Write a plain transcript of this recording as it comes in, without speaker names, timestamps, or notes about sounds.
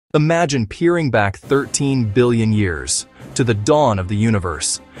Imagine peering back 13 billion years to the dawn of the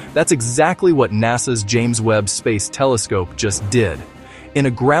universe. That's exactly what NASA's James Webb Space Telescope just did. In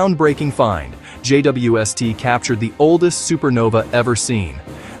a groundbreaking find, JWST captured the oldest supernova ever seen.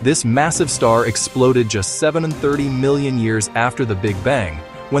 This massive star exploded just 730 million years after the Big Bang,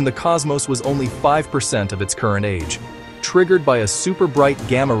 when the cosmos was only 5% of its current age. Triggered by a super bright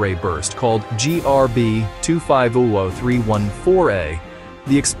gamma-ray burst called GRB 2500314A,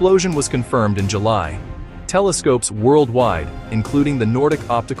 the explosion was confirmed in July. Telescopes worldwide, including the Nordic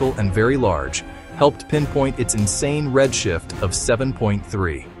Optical and Very Large, helped pinpoint its insane redshift of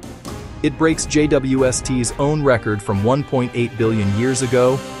 7.3. It breaks JWST's own record from 1.8 billion years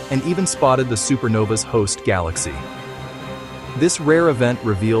ago and even spotted the supernova's host galaxy. This rare event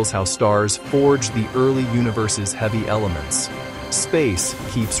reveals how stars forge the early universe's heavy elements. Space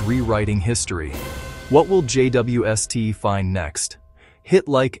keeps rewriting history. What will JWST find next? Hit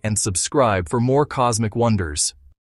like and subscribe for more cosmic wonders.